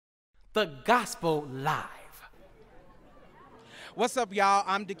The Gospel Live. What's up, y'all?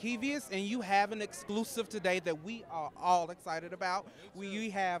 I'm DeKevius, and you have an exclusive today that we are all excited about. We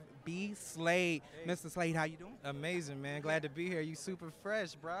have B.Slade. Mr. Slade, how you doing? Amazing, man. Glad to be here. You super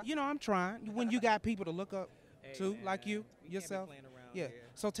fresh, bro. You know, I'm trying. When you got people to look up to, man, like you, we yourself. Can't be playing around Yeah. here.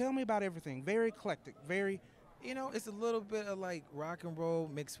 So tell me about everything. Very eclectic. Very. You know, it's a little bit of like rock and roll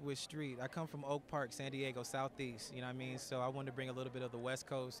mixed with street. I come from Oak Park, San Diego, Southeast, you know what I mean? So I wanted to bring a little bit of the West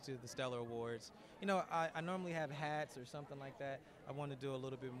Coast to the Stellar Awards. You know, I normally have hats or something like that. I want to do a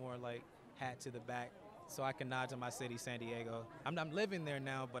little bit more like hat to the back so I can nod to my city, San Diego. I'm living there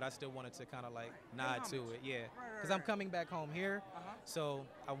now, but I still wanted to kind of like nod to it, yeah. Because I'm coming back home here, so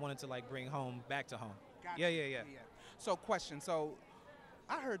I wanted to like bring home back to home. Gotcha. Yeah. So, question. So,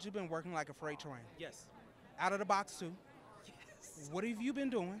 I heard you've been working like a freight train. Yes. Out of the box, too. Yes. What have you been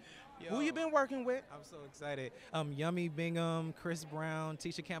doing? Yo. Who you been working with? I'm so excited. Yummy Bingham, Chris Brown,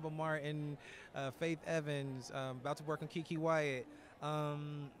 Tisha Campbell Martin, Faith Evans, about to work on Kiki Wyatt,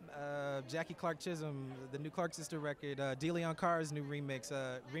 Jackie Clark Chisholm, the new Clark Sister record, DeLeon Carr's new remix,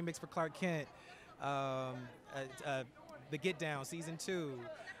 remix for Clark Kent, The Get Down, Season 2.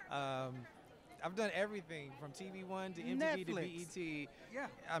 I've done everything from TV1 to MTV to Netflix. BET. Yeah.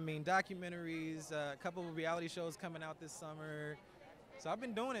 I mean, documentaries, a couple of reality shows coming out this summer. So I've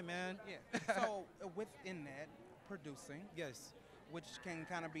been doing it, man. Yeah. So within that, producing, Yes. which can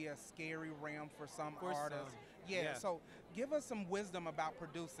kind of be a scary realm for some For artists. some, Yeah. yeah. So give us some wisdom about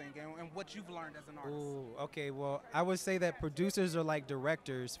producing and what you've learned as an artist. Ooh, okay. Well, I would say that producers are like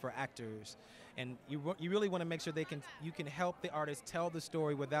directors for actors, and you really want to make sure you can help the artist tell the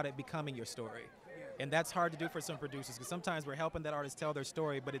story without it becoming your story. And that's hard to do for some producers because sometimes we're helping that artist tell their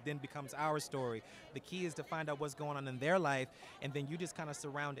story, but it then becomes our story. The key is to find out what's going on in their life, and then you just kind of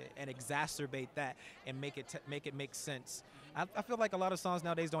surround it and exacerbate that and make it make sense. I feel like a lot of songs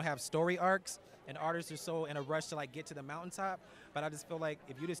nowadays don't have story arcs, and artists are so in a rush to like get to the mountaintop. But I just feel like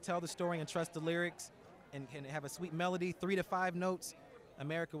if you just tell the story and trust the lyrics, and have a sweet melody, 3 to 5 notes,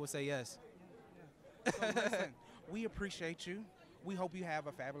 America will say yes. So listen, we appreciate you. We hope you have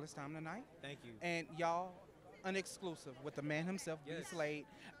a fabulous time tonight. Thank you. And y'all, an exclusive with the man himself, Yes. B.Slade.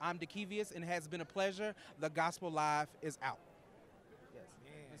 I'm DeKevius, and it has been a pleasure. The Gospel Live is out.